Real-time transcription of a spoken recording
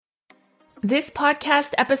This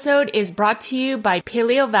podcast episode is brought to you by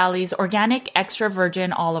Paleo Valley's organic extra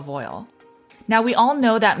virgin olive oil. Now, we all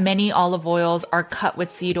know that many olive oils are cut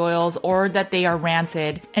with seed oils or that they are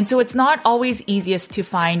rancid, and so it's not always easiest to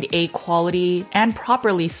find a quality and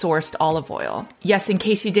properly sourced olive oil. Yes, in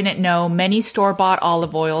case you didn't know, many store-bought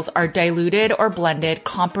olive oils are diluted or blended,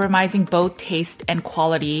 compromising both taste and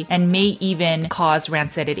quality, and may even cause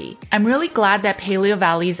rancidity. I'm really glad that Paleo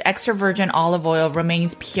Valley's extra virgin olive oil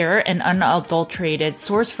remains pure and unadulterated,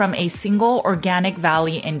 sourced from a single organic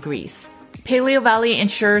valley in Greece. Paleo Valley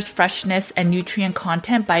ensures freshness and nutrient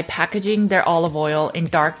content by packaging their olive oil in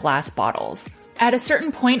dark glass bottles. At a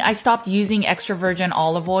certain point, I stopped using extra virgin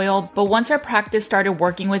olive oil, but once our practice started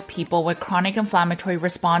working with people with chronic inflammatory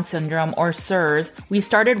response syndrome or CIRS, we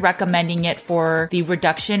started recommending it for the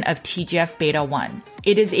reduction of TGF-beta1.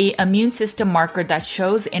 It is an immune system marker that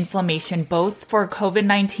shows inflammation both for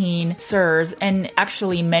COVID-19, CIRS, and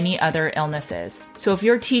actually many other illnesses. So if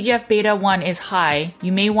your TGF-beta1 is high,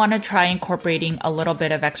 you may want to try incorporating a little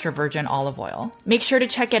bit of extra virgin olive oil. Make sure to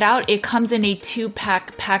check it out. It comes in a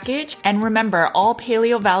 2-pack package. And remember, all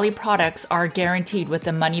Paleo Valley products are guaranteed with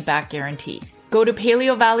a money-back guarantee. Go to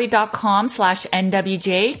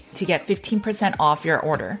paleovalley.com/NWJ to get 15% off your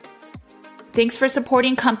order. Thanks for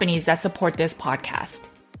supporting companies that support this podcast.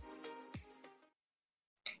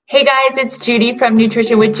 Hey guys, it's Judy from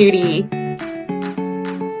Nutrition with Judy.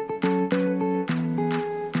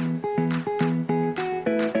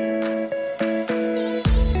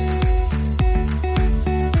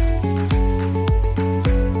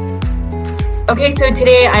 Okay, so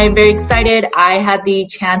today I am very excited. I had the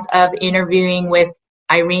chance of interviewing with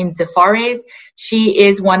Irene Zafares. She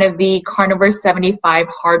is one of the Carnivore 75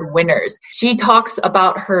 Hard winners. She talks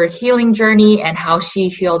about her healing journey and how she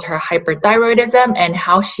healed her hyperthyroidism and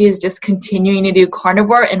how she is just continuing to do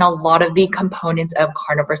carnivore and a lot of the components of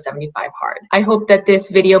Carnivore 75 Hard. I hope that this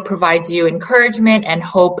video provides you encouragement and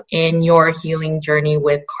hope in your healing journey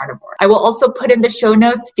with carnivore. I will also put in the show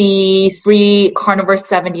notes the free Carnivore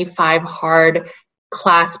 75 Hard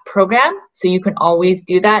class program, so you can always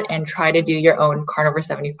do that and try to do your own Carnivore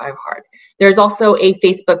 75 Hard. There's also a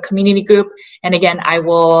Facebook community group, and again, I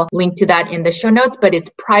will link to that in the show notes, but it's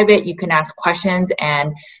private. You can ask questions,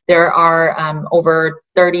 and there are over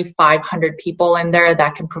 3,500 people in there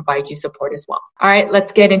that can provide you support as well. All right,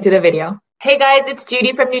 let's get into the video. Hey guys, it's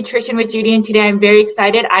Judy from Nutrition with Judy, and today I'm very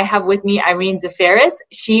excited. I have with me Irene Zafares.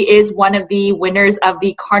 She is one of the winners of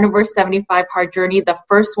the Carnivore 75 Hard Journey, the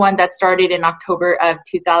first one that started in October of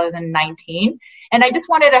 2019. And I just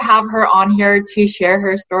wanted to have her on here to share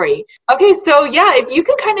her story. Okay, so yeah, if you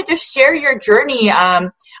can kind of just share your journey. I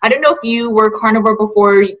don't know if you were carnivore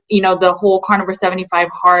before, the whole Carnivore 75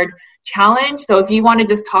 Hard challenge. So if you want to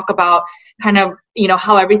just talk about kind of,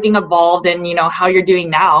 how everything evolved and, how you're doing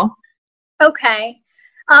now. Okay.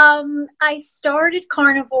 I started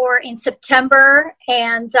carnivore in September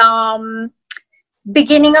and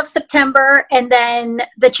beginning of September, and then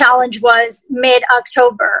the challenge was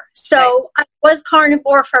mid-October. So right. I was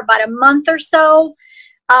carnivore for about a month or so.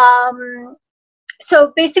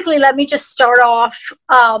 So basically, let me just start off.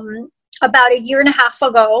 About a year and a half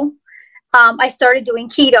ago, I started doing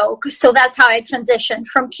keto. So that's how I transitioned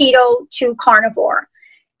from keto to carnivore.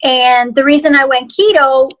 And the reason I went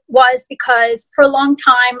keto was because for a long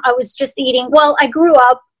time I was just eating, I grew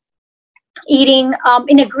up eating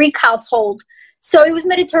in a Greek household. So it was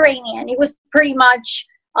Mediterranean. It was pretty much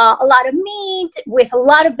a lot of meat with a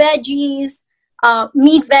lot of veggies,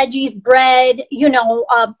 meat, veggies, bread,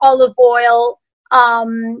 olive oil,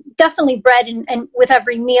 definitely bread and with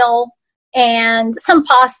every meal, and some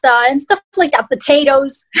pasta and stuff like that,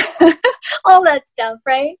 potatoes, all that stuff,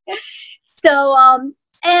 right? So,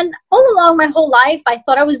 and all along my whole life, I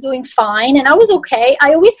thought I was doing fine and I was okay.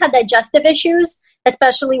 I always had digestive issues,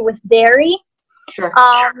 especially with dairy. Sure.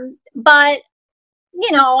 But,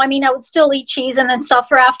 I would still eat cheese and then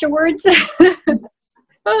suffer afterwards.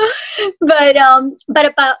 But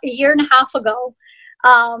about a year and a half ago,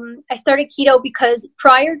 I started keto because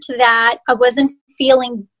prior to that, I wasn't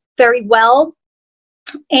feeling very well.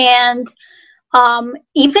 And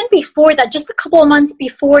even before that, just a couple of months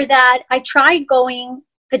before that, I tried going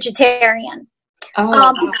vegetarian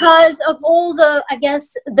because of all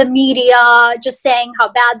the media just saying how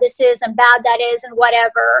bad this is and bad that is and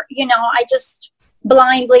whatever, I just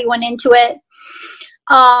blindly went into it.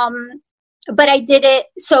 But I did it.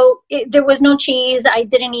 So there was no cheese. I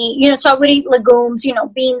didn't eat, so I would eat legumes,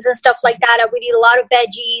 beans and stuff like that. I would eat a lot of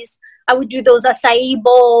veggies. I would do those acai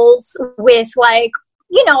bowls with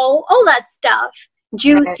all that stuff,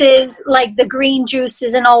 juices, like the green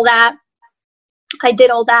juices and all that. I did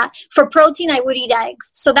all that. For protein, I would eat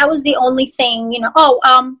eggs. So that was the only thing,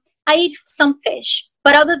 I ate some fish.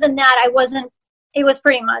 But other than that, it was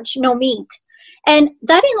pretty much no meat. And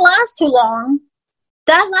that didn't last too long.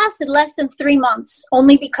 That lasted less than 3 months,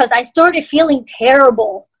 only because I started feeling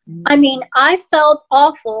terrible. I mean, I felt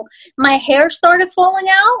awful. My hair started falling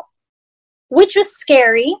out, which was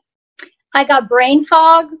scary. I got brain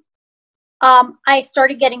fog. I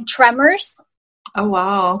started getting tremors. Oh,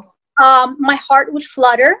 wow. My heart would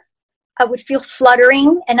flutter. I would feel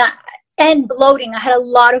fluttering and bloating. I had a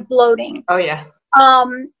lot of bloating. Oh, yeah.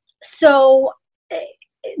 So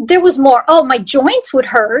there was more. Oh, my joints would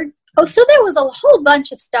hurt. Oh, so there was a whole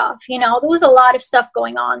bunch of stuff, there was a lot of stuff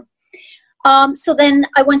going on. So then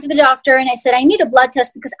I went to the doctor and I said, I need a blood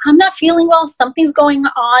test because I'm not feeling well. Something's going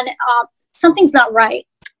on. Something's not right.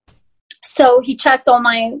 So he checked all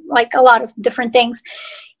a lot of different things.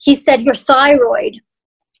 He said, your thyroid,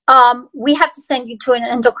 we have to send you to an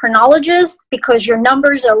endocrinologist because your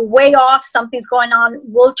numbers are way off. Something's going on.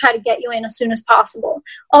 We'll try to get you in as soon as possible.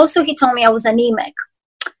 Also, he told me I was anemic.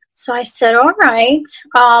 So I said, all right,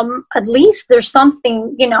 at least there's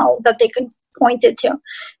something, that they could point it to.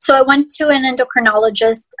 So I went to an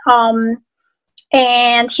endocrinologist,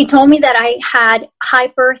 and he told me that I had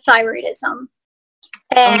hyperthyroidism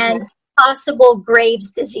and possible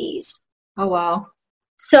Graves' disease. Oh, wow.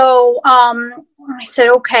 So I said,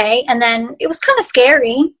 okay. And then it was kind of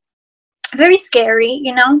scary, very scary,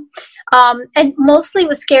 and mostly it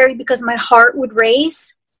was scary because my heart would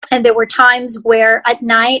race. And there were times where at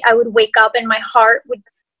night I would wake up and my heart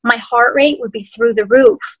rate would be through the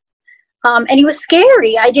roof. And it was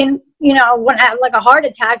scary. I didn't, want to have like a heart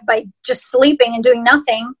attack by just sleeping and doing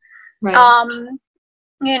nothing. Right.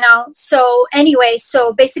 So anyway,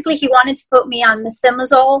 so basically he wanted to put me on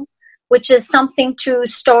methimazole, which is something to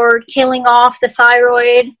start killing off the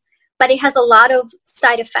thyroid, but it has a lot of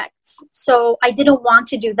side effects. So I didn't want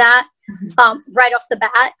to do that right off the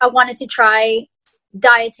bat. I wanted to try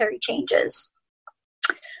dietary changes.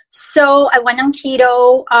 So I went on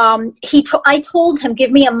keto. I told him,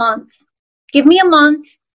 give me a month.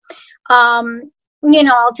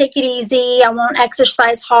 I'll take it easy. I won't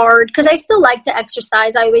exercise hard because I still like to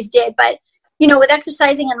exercise. I always did. But, with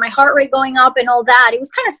exercising and my heart rate going up and all that, it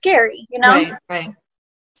was kind of scary, Right.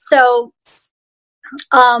 So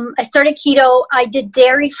I started keto. I did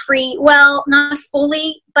dairy free. Well, not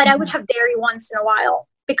fully, but I would have dairy once in a while.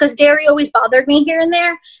 Because dairy always bothered me here and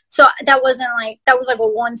there. So that was like a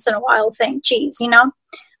once in a while thing. Cheese,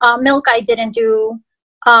 milk I didn't do.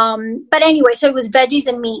 But anyway, so it was veggies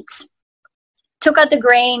and meats. Took out the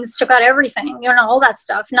grains, took out everything, all that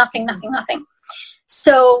stuff. Nothing.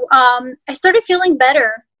 So I started feeling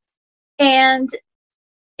better. And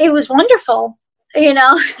it was wonderful,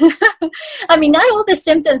 I mean, not all the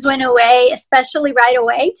symptoms went away, especially right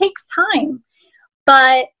away. It takes time.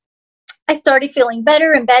 But I started feeling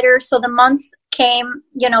better and better. So the month came,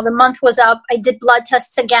 the month was up. I did blood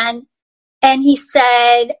tests again. And he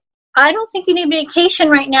said, I don't think you need medication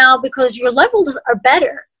right now because your levels are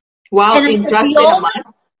better. Wow. In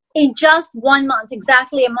just 1 month,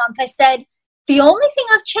 exactly a month. I said, the only thing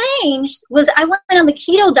I've changed was I went on the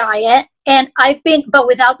keto diet and but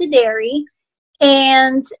without the dairy.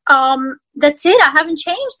 And that's it. I haven't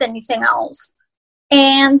changed anything else.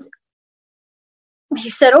 And he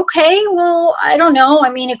said, okay, well, I don't know. I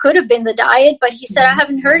mean, it could have been the diet, but he said, I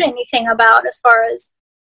haven't heard anything about as far as,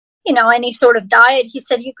 any sort of diet. He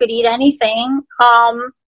said, you could eat anything.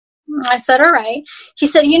 I said, all right. He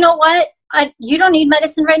said, you know what? You don't need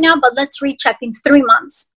medicine right now, but let's recheck in 3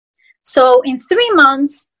 months. So in 3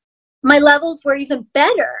 months, my levels were even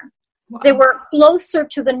better. Wow. They were closer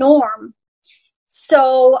to the norm.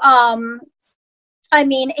 So,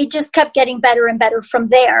 it just kept getting better and better from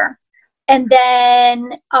there. And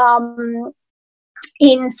then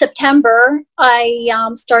in September, I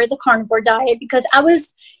started the carnivore diet because I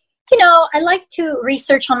was, I like to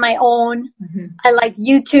research on my own. Mm-hmm. I like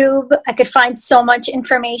YouTube. I could find so much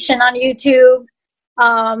information on YouTube.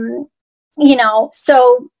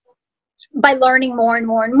 So by learning more and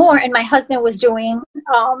more and more, and my husband was doing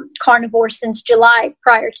carnivore since July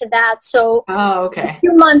prior to that. So a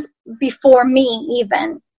few months before me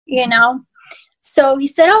even, So he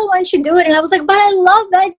said, oh, why don't you do it? And I was like, but I love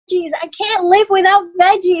veggies. I can't live without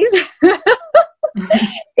veggies.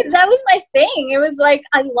 That was my thing. It was like,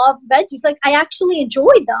 I love veggies. Like, I actually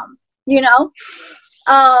enjoyed them,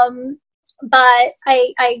 But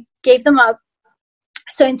I gave them up.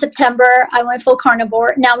 So in September, I went full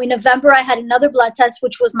carnivore. Now in November, I had another blood test,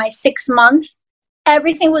 which was my 6th month.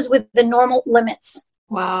 Everything was with the normal limits.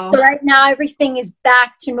 Wow. So right now, everything is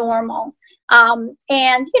back to normal.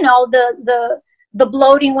 And, the the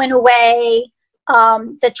bloating went away.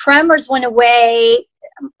 The tremors went away.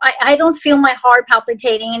 I don't feel my heart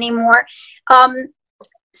palpitating anymore.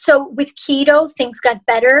 So with keto, things got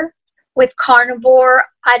better. With carnivore,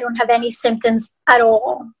 I don't have any symptoms at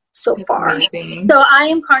all so far. Amazing. So I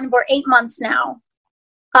am carnivore 8 months now.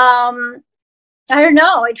 I don't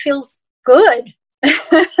know. It feels good.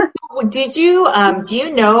 Did you, do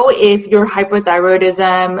you know if your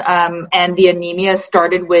hypothyroidism and the anemia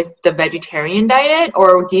started with the vegetarian diet,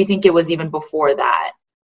 or do you think it was even before that?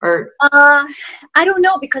 Or I don't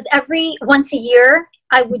know, because once a year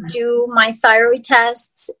I would do my thyroid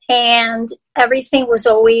tests, and everything was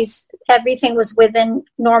within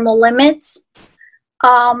normal limits.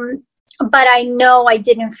 But I know I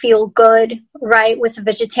didn't feel good, right, with the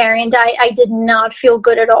vegetarian diet. I did not feel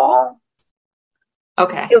good at all.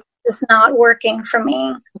 Okay. It was just not working for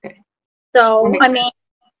me. Okay. So, I mean,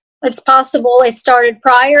 it's possible it started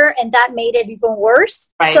prior and that made it even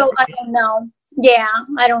worse. Right. So I don't know. Yeah,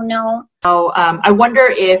 I don't know. Oh, I wonder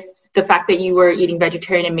if the fact that you were eating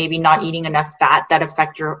vegetarian and maybe not eating enough fat that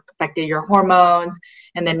affected your hormones,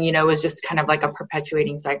 and then it was just kind of like a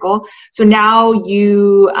perpetuating cycle. So now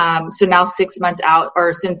now 6 months out,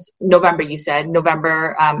 or since November, you said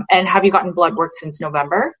November, and have you gotten blood work since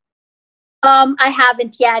November? I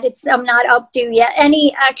haven't yet. I'm not up due yet.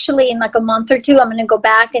 Actually, in like a month or two, I'm going to go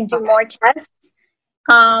back and do more tests.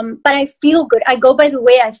 But I feel good. I go by the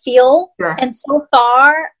way I feel. Sure. And so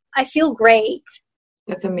far, I feel great.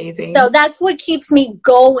 That's amazing. So that's what keeps me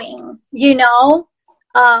going, Sure.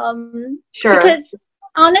 Because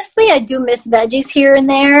honestly, I do miss veggies here and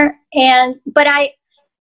there. But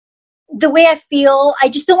the way I feel, I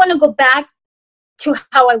just don't want to go back to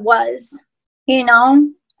how I was,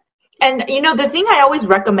 And, the thing I always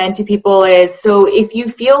recommend to people is, so if you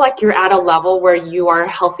feel like you're at a level where you are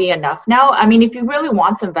healthy enough now, I mean, if you really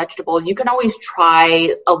want some vegetables, you can always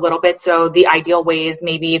try a little bit. So the ideal way is,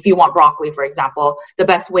 maybe if you want broccoli, for example, the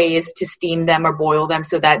best way is to steam them or boil them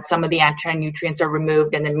so that some of the anti-nutrients are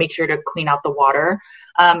removed, and then make sure to clean out the water.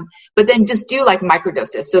 But then just do like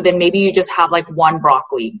microdoses. So then maybe you just have like one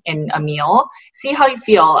broccoli in a meal. See how you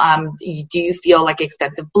feel. Do you feel like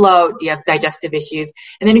extensive bloat? Do you have digestive issues?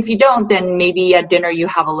 And then if you don't, then maybe at dinner you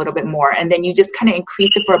have a little bit more, and then you just kind of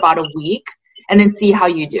increase it for about a week, and then see how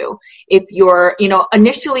you do. If you're,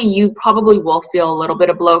 initially you probably will feel a little bit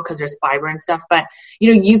of bloat because there's fiber and stuff, but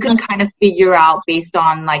you can kind of figure out, based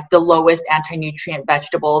on like the lowest anti-nutrient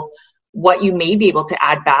vegetables, what you may be able to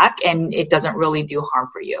add back, and it doesn't really do harm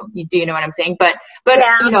for you. Do you know what I'm saying? But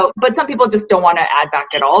yeah. But some people just don't want to add back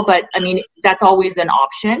at all. But I mean, that's always an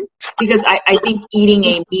option, because I think eating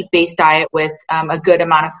a meat-based diet with a good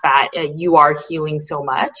amount of fat, you are healing so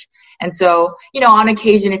much. And so, on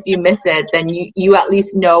occasion, if you miss it, then you at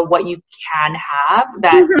least know what you can have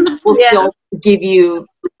that will still give you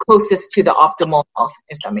closest to the optimal health,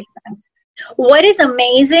 if that makes sense. What is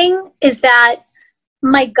amazing is that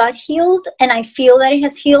my gut healed, and I feel that it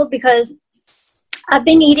has healed because I've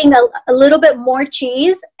been eating a little bit more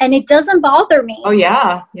cheese, and it doesn't bother me. Oh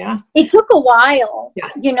yeah. Yeah. It took a while,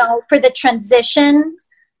 yes. For the transition,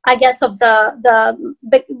 I guess, of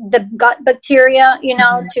the gut bacteria,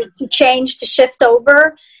 to change, to shift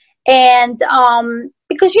over. And,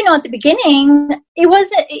 because, at the beginning it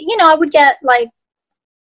wasn't, I would get like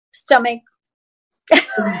stomach.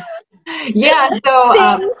 Yeah.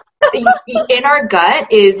 So, in our gut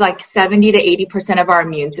is like 70 to 80% of our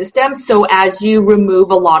immune system. So as you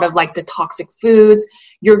remove a lot of like the toxic foods,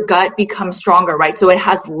 your gut becomes stronger, right? So it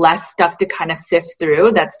has less stuff to kind of sift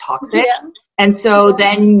through that's toxic. Yeah. And so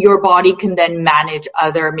then your body can then manage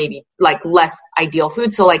other maybe like less ideal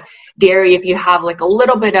foods. So like dairy, if you have like a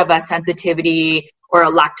little bit of a sensitivity or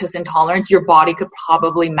a lactose intolerance, your body could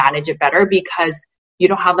probably manage it better because you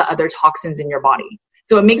don't have the other toxins in your body.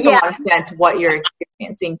 So it makes a lot of sense what you're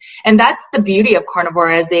experiencing. And that's the beauty of carnivore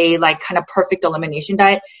as a like kind of perfect elimination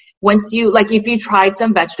diet. Once you, like, if you tried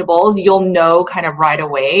some vegetables, you'll know kind of right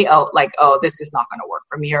away, this is not going to work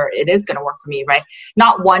for me, or it is going to work for me, right?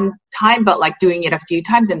 Not one time, but like doing it a few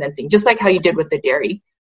times and then seeing, just like how you did with the dairy.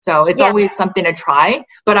 So it's always something to try,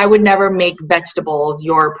 but I would never make vegetables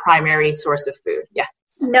your primary source of food. Yeah.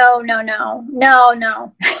 No.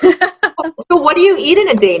 So what do you eat in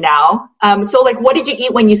a day now? So like, what did you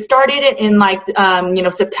eat when you started it in like,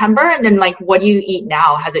 September? And then like, what do you eat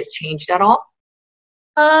now? Has it changed at all?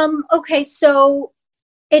 Okay. So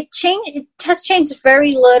it has changed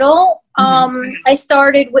very little.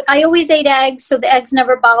 I always ate eggs, so the eggs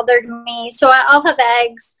never bothered me. So I'll have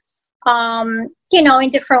eggs, in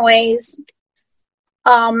different ways.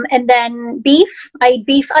 And then beef. I eat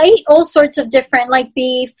beef. I eat all sorts of different, like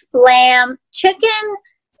beef, lamb, chicken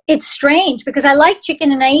it's strange because I like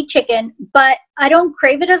chicken and I eat chicken, but I don't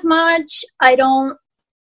crave it as much.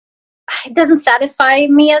 It doesn't satisfy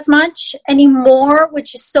me as much anymore,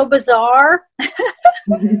 which is so bizarre.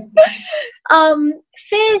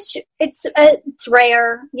 Fish, it's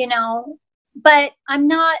rare, but I'm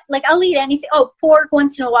not like, I'll eat anything. Oh, pork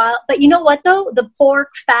once in a while. But you know what though? The pork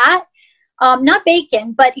fat, not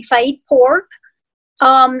bacon, but if I eat pork,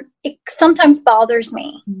 it sometimes bothers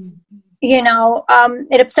me.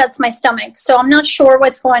 It upsets my stomach. So I'm not sure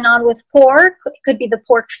what's going on with pork. It could be the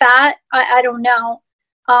pork fat. I don't know.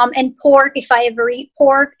 And pork, if I ever eat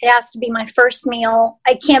pork, it has to be my first meal.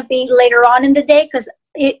 I can't be later on in the day because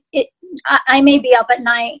I may be up at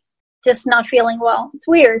night just not feeling well. It's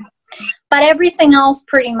weird. But everything else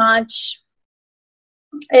pretty much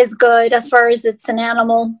is good as far as it's an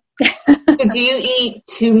animal. Do you eat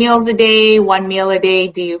 2 meals a day, 1 meal a day?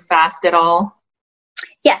 Do you fast at all?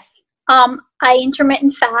 Yes. I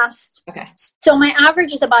intermittent fast. Okay. So my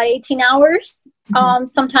average is about 18 hours.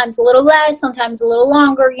 Sometimes a little less, sometimes a little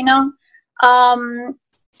longer, And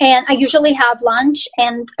I usually have lunch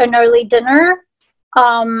and an early dinner.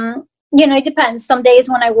 It depends. Some days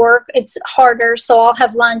when I work, it's harder. So I'll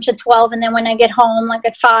have lunch at 12. And then when I get home, like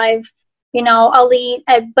at 5, I'll eat.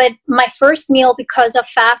 But my first meal, because I've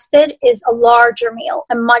fasted, is a larger meal,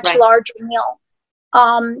 a much larger meal.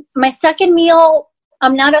 My second meal,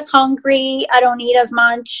 I'm not as hungry. I don't eat as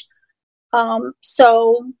much.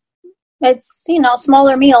 So it's,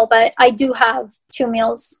 smaller meal, but I do have 2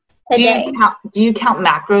 meals a day. Do you count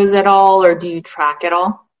macros at all, or do you track at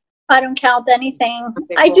all? I don't count anything.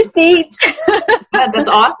 Okay, cool. I just eat. Yeah, that's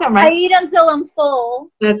awesome, right? I eat until I'm full.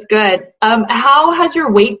 That's good. How has your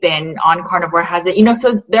weight been on carnivore? Has it,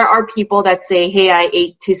 so there are people that say, hey, I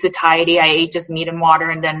ate to satiety. I ate just meat and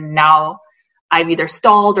water. And then now I've either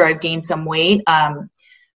stalled or I've gained some weight.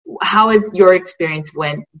 How has your experience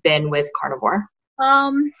been with carnivore?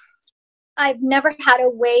 I've never had a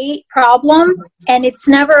weight problem, and it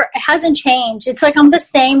hasn't changed. It's like I'm the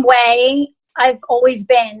same way I've always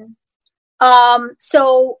been.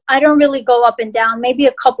 So I don't really go up and down, maybe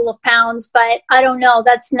a couple of pounds, but I don't know.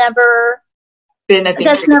 That's never been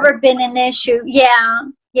an issue. Yeah.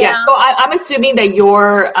 So I'm assuming that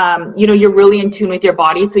you're, you're really in tune with your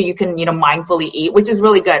body, so you can, mindfully eat, which is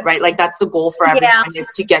really good, right? Like that's the goal for everyone is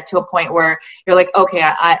to get to a point where you're like, okay,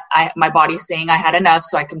 my body's saying I had enough,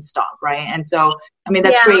 so I can stop, right? And so,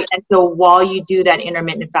 that's great. And so while you do that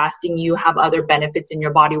intermittent fasting, you have other benefits in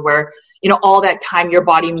your body where, all that time your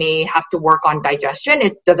body may have to work on digestion.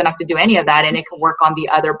 It doesn't have to do any of that, and it can work on the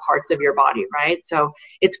other parts of your body, right? So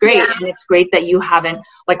it's great. Yeah. And it's great that you haven't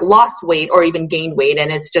lost weight or even gained weight,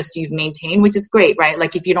 and it's just you've maintained, which is great, right?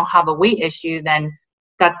 Like if you don't have a weight issue, then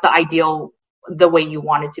that's the way you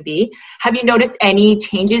want it to be. Have you noticed any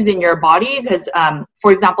changes in your body? Because,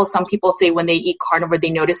 for example, some people say when they eat carnivore,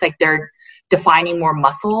 they notice they're defining more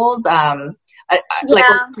muscles,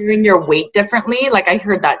 carrying your weight differently. I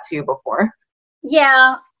heard that too before.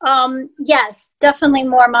 Yeah. Yes, definitely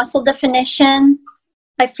more muscle definition.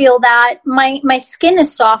 I feel that my skin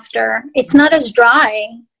is softer. It's not as dry.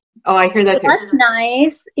 Oh, I hear that too. That's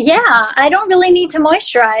nice. Yeah. I don't really need to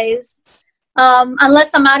moisturize.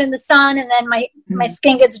 Unless I'm out in the sun and then my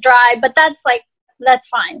skin gets dry, but that's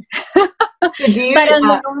fine. So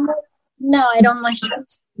no, I don't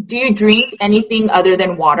moisturize. Do you drink anything other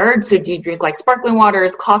than water? So do you drink sparkling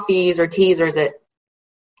waters, coffees, or teas, or is it?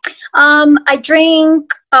 I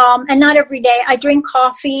drink, and not every day. I drink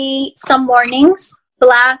coffee some mornings,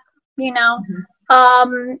 black, and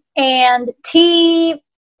tea.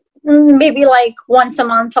 Maybe once a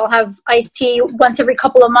month I'll have iced tea, once every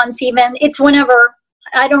couple of months even. It's whenever.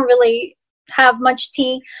 I don't really have much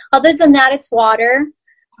tea. Other than that, it's water.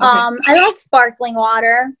 Okay. I like sparkling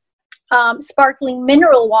water, sparkling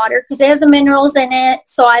mineral water because it has the minerals in it.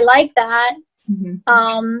 So I like that.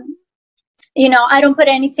 Mm-hmm. I don't put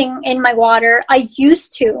anything in my water. I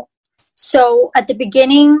used to. So at the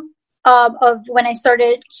beginning of when I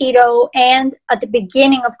started keto and at the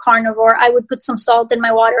beginning of carnivore, I would put some salt in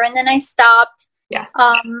my water, and then I stopped. Yeah.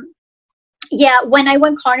 When I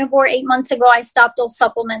went carnivore 8 months ago, I stopped all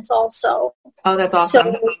supplements also. Oh, that's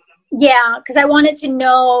awesome. So, yeah, because I wanted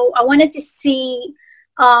to see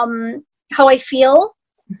how I feel,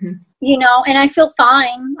 and I feel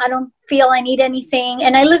fine. I don't feel I need anything.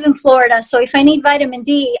 And I live in Florida, so if I need vitamin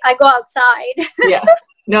D, I go outside. Yeah.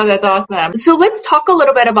 No, that's awesome. So let's talk a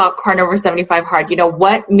little bit about Carnivore 75 Hard.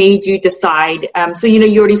 What made you decide?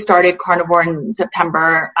 You already started carnivore in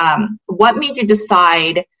September. What made you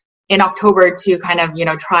decide in October to kind of,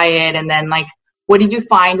 try it? And then what did you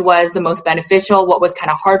find was the most beneficial? What was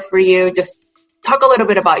kind of hard for you? Just talk a little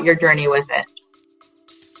bit about your journey with it.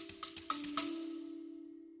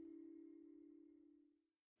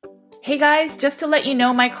 Hey guys, just to let you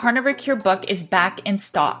know, my Carnivore Cure book is back in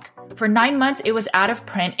stock. For 9 months, it was out of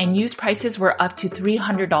print and used prices were up to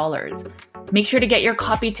 $300. Make sure to get your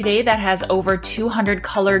copy today that has over 200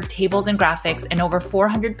 colored tables and graphics and over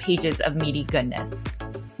 400 pages of meaty goodness.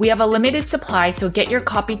 We have a limited supply, so get your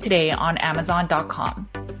copy today on Amazon.com.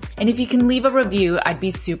 And if you can leave a review, I'd be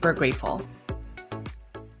super grateful.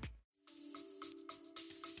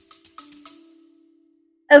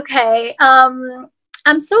 Okay.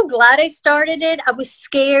 I'm so glad I started it. I was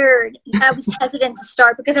scared. I was hesitant to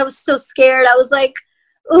start because I was so scared. I was like,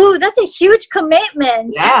 ooh, that's a huge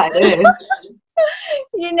commitment. Yeah, it is.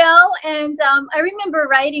 And I remember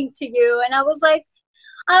writing to you and I was like,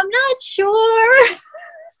 I'm not sure.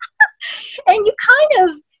 And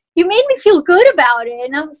you made me feel good about it.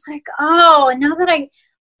 And I was like, oh, now that I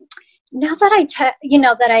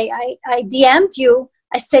DM'd you,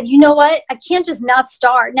 I said, you know what? I can't just not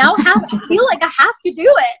start. Now I feel like I have to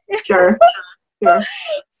do it. Sure.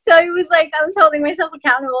 So it was like I was holding myself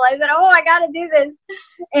accountable. I said, oh, I got to do this.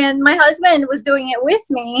 And my husband was doing it with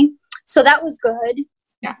me. So that was good.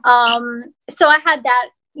 Yeah. So I had that,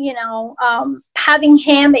 having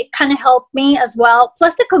him, it kind of helped me as well.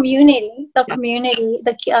 Plus the community,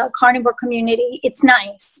 the carnivore community, it's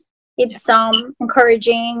nice. It's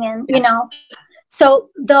encouraging and, so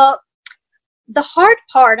the hard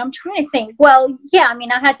part, I'm trying to think. Well, yeah,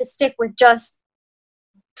 I had to stick with just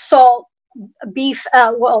salt, beef,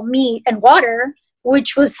 meat and water,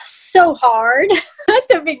 which was so hard at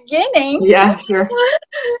the beginning. Yeah, sure. It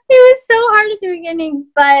was so hard at the beginning,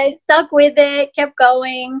 but stuck with it, kept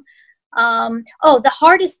going. The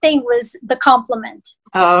hardest thing was the compliment.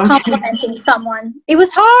 Oh, okay. Complimenting someone. It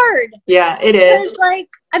was hard. Yeah, it is. It was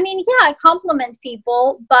I compliment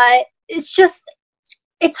people, but it's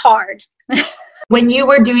hard. When you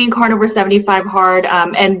were doing Carnivore 75 Hard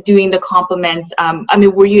and doing the compliments,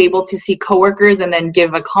 were you able to see coworkers and then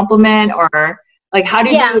give a compliment, or how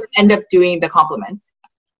did you end up doing the compliments?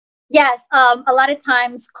 Yes, a lot of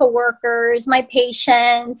times coworkers, my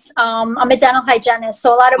patients. I'm a dental hygienist,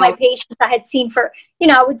 so a lot of my patients I had seen for,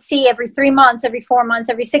 I would see every 3 months, every 4 months,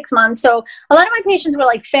 every 6 months. So a lot of my patients were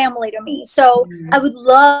like family to me. So I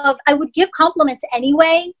would give compliments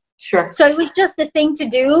anyway. Sure. So it was just the thing to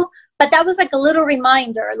do. But that was like a little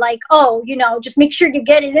reminder, just make sure you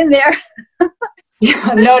get it in there.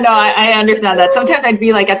 Yeah, no, I understand that. Sometimes I'd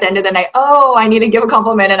be like at the end of the night, oh, I need to give a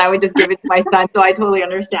compliment, and I would just give it to my son. So I totally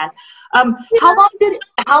understand. How long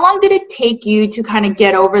did it take you to kind of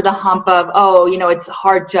get over the hump of, it's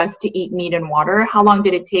hard just to eat meat and water? How long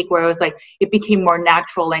did it take where it was like it became more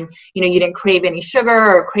natural and you didn't crave any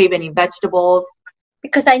sugar or crave any vegetables?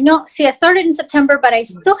 Because I started in September, but I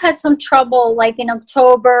still had some trouble, in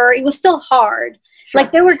October. It was still hard. Sure.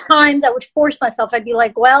 There were times I would force myself. I'd be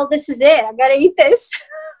like, well, this is it. I got to eat this.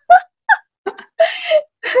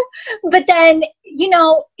 But then,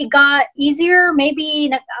 it got easier maybe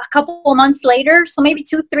a couple of months later. So maybe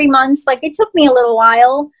 2-3 months. It took me a little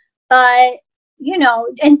while. But,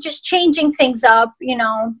 and just changing things up, do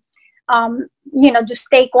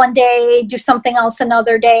steak one day, do something else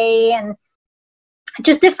another day, and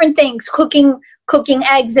just different things, cooking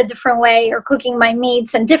eggs a different way, or cooking my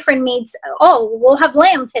meats and different meats. Oh, we'll have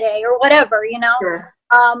lamb today or whatever, Sure.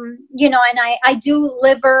 And I do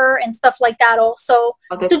liver and stuff like that also.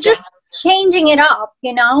 So just changing it up,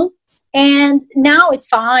 and now it's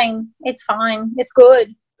fine. It's fine. It's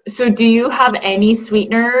good. So do you have any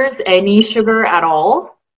sweeteners, any sugar at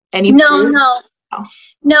all? Any fruit? No. Oh.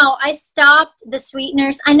 No, I stopped the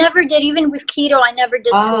sweeteners. I never did. Even with keto, I never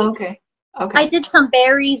did sweeteners. Okay. I did some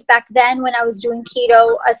berries back then when I was doing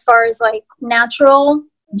keto, as far as natural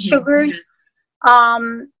sugars.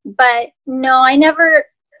 But no, I never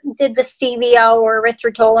did the stevia or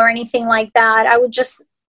erythritol or anything like that. I would just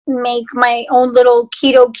make my own little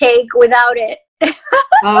keto cake without it.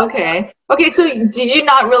 Okay. So did you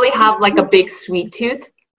not really have a big sweet tooth?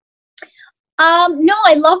 No,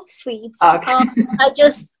 I loved sweets. Okay. I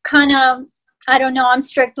just kind of, I don't know, I'm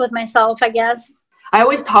strict with myself, I guess. I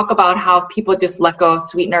always talk about how if people just let go of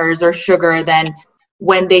sweeteners or sugar, then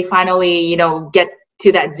when they finally, get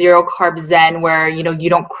to that zero carb zen where, you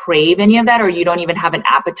don't crave any of that, or you don't even have an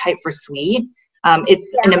appetite for sweet. It's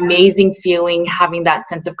an amazing feeling having that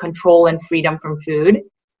sense of control and freedom from food.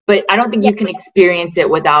 But I don't think you can experience it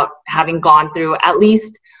without having gone through at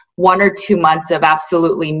least 1 or 2 months of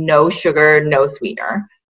absolutely no sugar, no sweetener.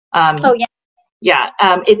 Yeah,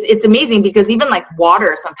 it's amazing because even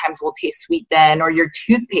water sometimes will taste sweet then, or your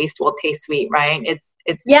toothpaste will taste sweet, right? It's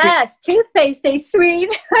yes, toothpaste tastes sweet.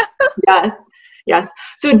 Yes. Yes.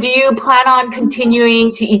 So do you plan on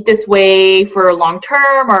continuing to eat this way for long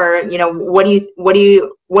term, or, what do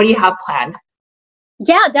you have planned?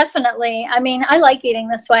 Yeah, definitely. I mean, I like eating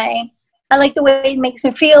this way. I like the way it makes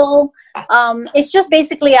me feel. It's just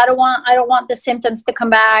basically, I don't want the symptoms to come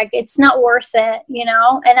back. It's not worth it,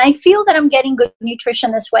 and I feel that I'm getting good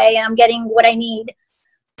nutrition this way, and I'm getting what I need.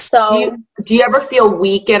 So do you ever feel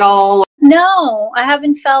weak at all? No, I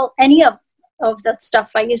haven't felt any of that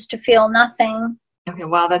stuff. I used to feel nothing. Okay.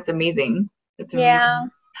 Wow. That's amazing. Yeah.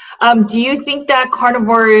 Do you think that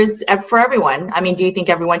carnivore is for everyone? I mean, do you think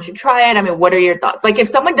everyone should try it? I mean, what are your thoughts? Like, if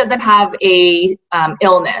someone doesn't have a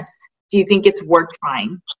illness, do you think it's worth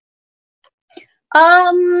trying?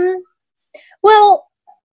 Well,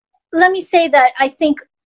 let me say that I think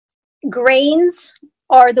grains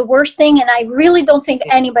are the worst thing, and I really don't think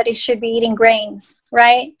anybody should be eating grains,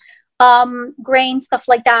 right? Grains, stuff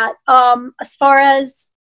like that. As far as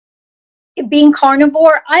being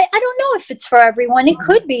carnivore, I don't know if it's for everyone. It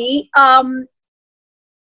could be.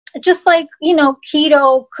 Just like,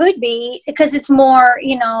 keto could be, because it's more,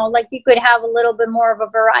 like you could have a little bit more of a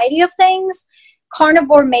variety of things.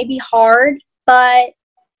 Carnivore may be hard, but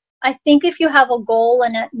I think if you have a goal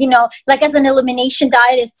and, like as an elimination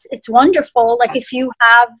diet, it's wonderful. Like if you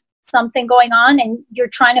have something going on and you're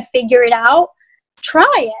trying to figure it out,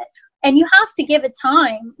 try it. And you have to give it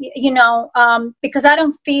time, because I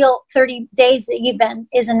don't feel 30 days even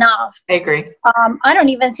is enough. I agree.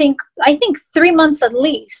 I think 3 months at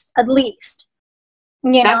least. That's why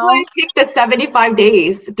I picked the 75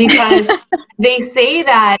 days, because they say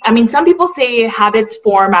that, I mean, some people say habits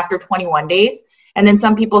form after 21 days. And then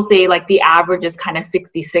some people say like the average is kind of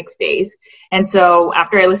 66 days. And so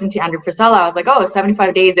after I listened to Andrew Frisella, I was like,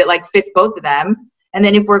 75 days, it like fits both of them. And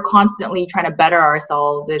then if we're constantly trying to better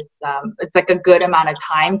ourselves, it's like a good amount of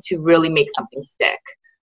time to really make something stick.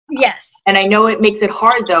 Yes. And I know it makes it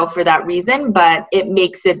hard though for that reason, but it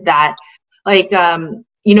makes it that like,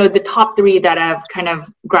 the top 3 that have kind of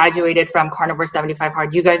graduated from Carnivore 75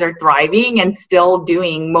 Hard, you guys are thriving and still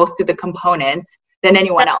doing most of the components than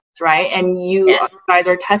anyone else, right? And you guys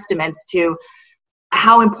are testaments to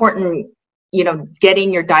how important,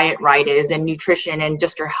 getting your diet right is, and nutrition and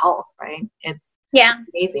just your health, right? It's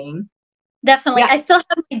amazing. Definitely. I still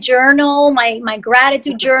have my journal, my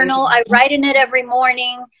gratitude journal. I write in it every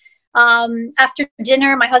morning. After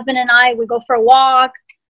dinner, my husband and I, we go for a walk.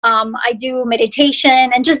 I do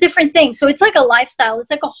meditation and just different things. So it's like a lifestyle.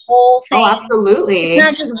 It's like a whole thing. Oh, absolutely. It's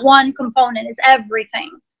not just one component. It's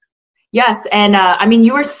everything. Yes. And I mean,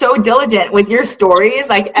 you were so diligent with your stories,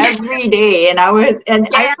 like every day. And I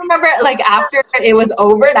remember like after it was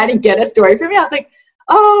over and I didn't get a story from you, I was like,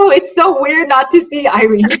 oh, it's so weird not to see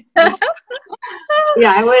Irene.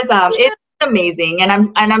 Yeah, it was, it's amazing.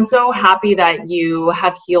 And I'm so happy that you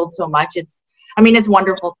have healed so much. It's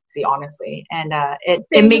wonderful to see, honestly. And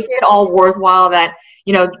it makes it all worthwhile that,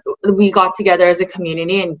 we got together as a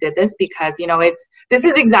community and did this, because, this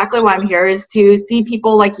is exactly why I'm here, is to see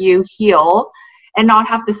people like you heal and not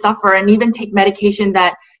have to suffer and even take medication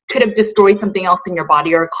that could have destroyed something else in your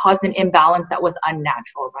body or caused an imbalance that was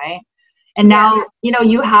unnatural, right? And now,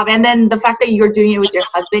 you have, and then the fact that you're doing it with your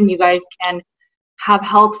husband, you guys can have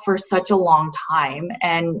health for such a long time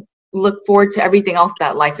and look forward to everything else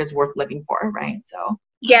that life is worth living for, right? So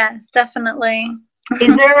yes, definitely.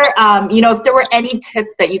 Is there, if there were any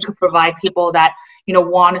tips that you could provide people that,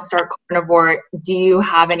 want to start carnivore, do you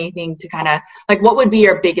have anything to kind of, like, what would be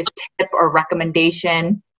your biggest tip or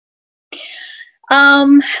recommendation?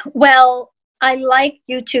 Well, I like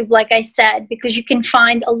YouTube, like I said, because you can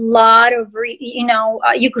find a lot of,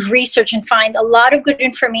 you could research and find a lot of good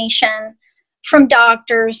information from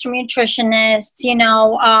doctors, from nutritionists,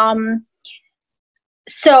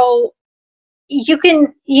 so you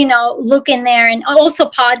can, look in there, and also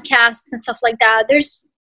podcasts and stuff like that. There's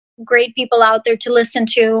great people out there to listen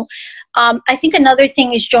to. I think another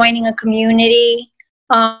thing is joining a community,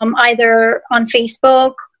 either on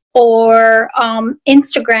Facebook or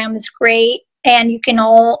Instagram is great. And you can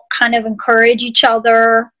all kind of encourage each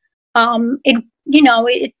other.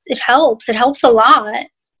 It helps. It helps a lot,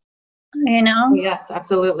 Yes,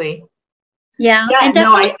 absolutely. Yeah. And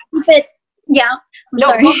definitely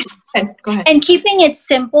sorry. Go ahead. And keeping it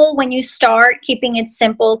simple when you start, keeping it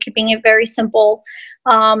very simple.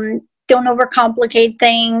 Don't overcomplicate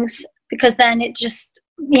things, because then it just,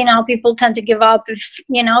 people tend to give up if,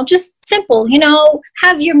 just simple,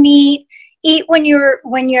 have your meat, eat when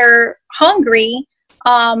you're hungry,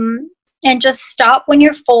 and just stop when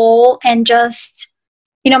you're full, and just,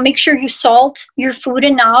 make sure you salt your food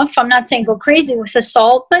enough. I'm not saying go crazy with the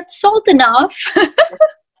salt, but salt enough.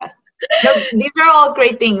 No, these are all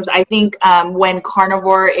great things. I think when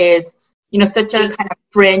carnivore is, such a kind of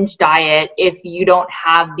fringe diet, if you don't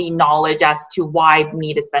have the knowledge as to why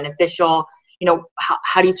meat is beneficial,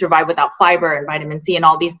 how do you survive without fiber and vitamin C and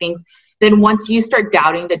all these things, then once you start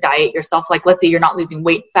doubting the diet yourself, like let's say you're not losing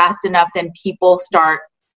weight fast enough, then people start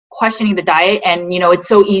questioning the diet. And, it's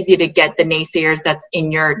so easy to get the naysayers that's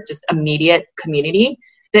in your just immediate community.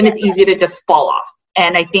 Then it's easy to just fall off.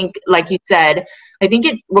 And I think, like you said, I think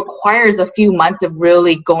it requires a few months of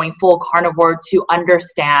really going full carnivore to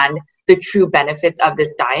understand the true benefits of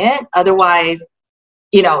this diet. Otherwise,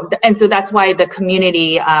 and so that's why the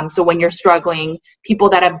community, so when you're struggling, people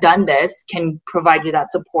that have done this can provide you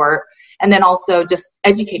that support. And then also just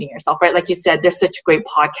educating yourself, right? Like you said, there's such great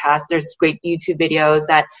podcasts, there's great YouTube videos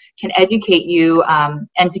that can educate you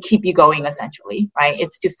and to keep you going, essentially, right?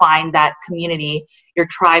 It's to find that community, your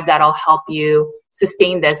tribe that'll help you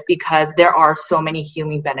sustain this, because there are so many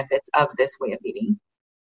healing benefits of this way of eating.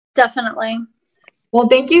 Definitely. Well,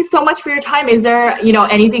 thank you so much for your time. Is there,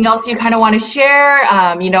 anything else you kind of want to share?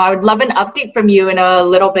 I would love an update from you in a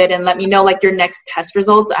little bit and let me know like your next test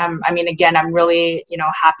results. Again, I'm really,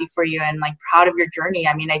 happy for you and like proud of your journey.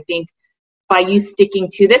 I think by you sticking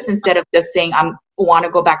to this instead of just saying, I want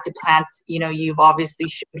to go back to plants, you've obviously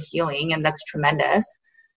shown healing, and that's tremendous.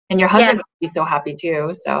 And your husband would be so happy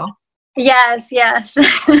too. So. Yes. Yeah,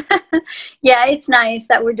 it's nice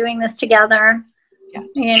that we're doing this together.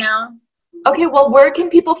 Yeah. Okay, well, where can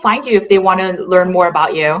people find you if they want to learn more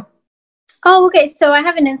about you? Oh, okay. So I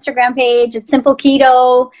have an Instagram page. It's Simple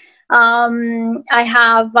Keto. I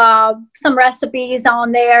have some recipes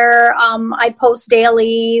on there. I post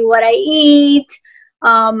daily what I eat,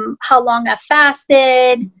 how long I've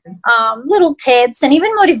fasted, little tips, and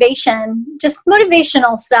even motivation, just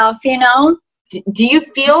motivational stuff, Do you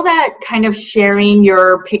feel that kind of sharing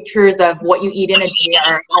your pictures of what you eat in a day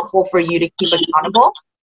are helpful for you to keep accountable?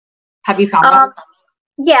 Have you found that?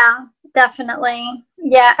 Yeah, definitely.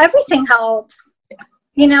 Yeah, everything helps.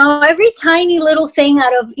 Every tiny little thing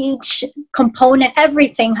out of each component,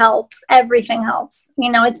 everything helps. Everything helps.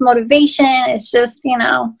 It's motivation. It's just,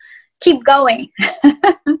 keep going.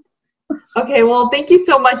 Okay, well, thank you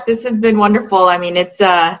so much. This has been wonderful. It's,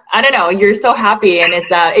 I don't know, you're so happy, and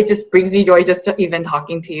it just brings me joy just to even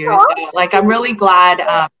talking to you. So, I'm really glad,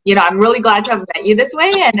 I'm really glad to have met you this way.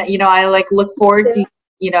 And, I look forward to,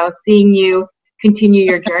 seeing you continue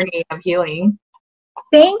your journey of healing.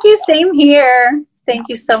 Thank you. Same here. Thank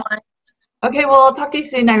you so much. Okay, well, I'll talk to you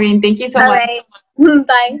soon, Irene. Thank you so much. Right.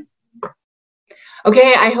 Bye.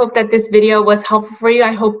 Okay, I hope that this video was helpful for you.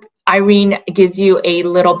 I hope Irene gives you a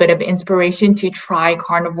little bit of inspiration to try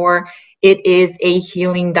carnivore. It is a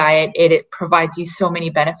healing diet. It provides you so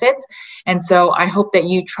many benefits. And so I hope that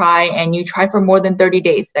you try for more than 30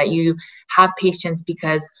 days, that you have patience,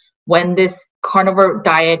 because when this carnivore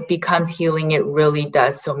diet becomes healing, it really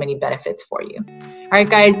does so many benefits for you. All right,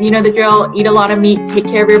 guys, you know the drill. Eat a lot of meat. Take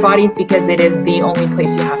care of your bodies, because it is the only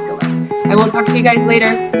place you have to live. I will talk to you guys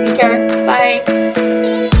later. Take care. Bye.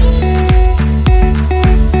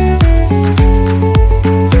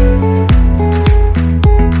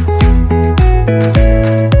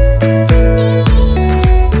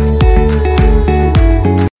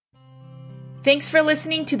 Thanks for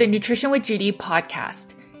listening to the Nutrition with Judy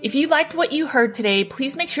podcast. If you liked what you heard today,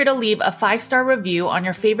 please make sure to leave a 5-star review on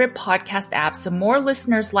your favorite podcast app so more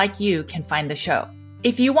listeners like you can find the show.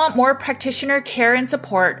 If you want more practitioner care and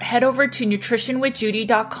support, head over to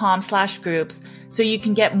nutritionwithjudy.com/groups so you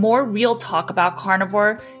can get more real talk about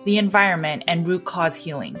carnivore, the environment, and root cause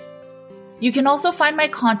healing. You can also find my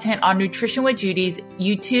content on Nutrition with Judy's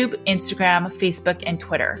YouTube, Instagram, Facebook, and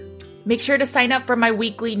Twitter. Make sure to sign up for my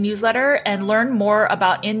weekly newsletter and learn more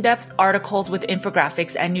about in-depth articles with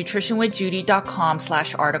infographics at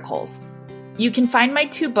nutritionwithjudy.com/articles. You can find my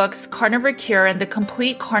 2 books, Carnivore Cure and The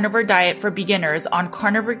Complete Carnivore Diet for Beginners, on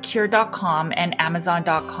carnivorecure.com and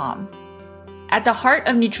amazon.com. At the heart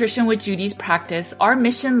of Nutrition with Judy's practice, our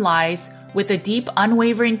mission lies with a deep,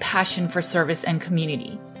 unwavering passion for service and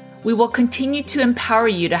community. We will continue to empower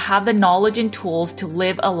you to have the knowledge and tools to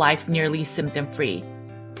live a life nearly symptom-free,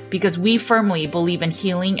 because we firmly believe in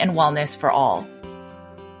healing and wellness for all.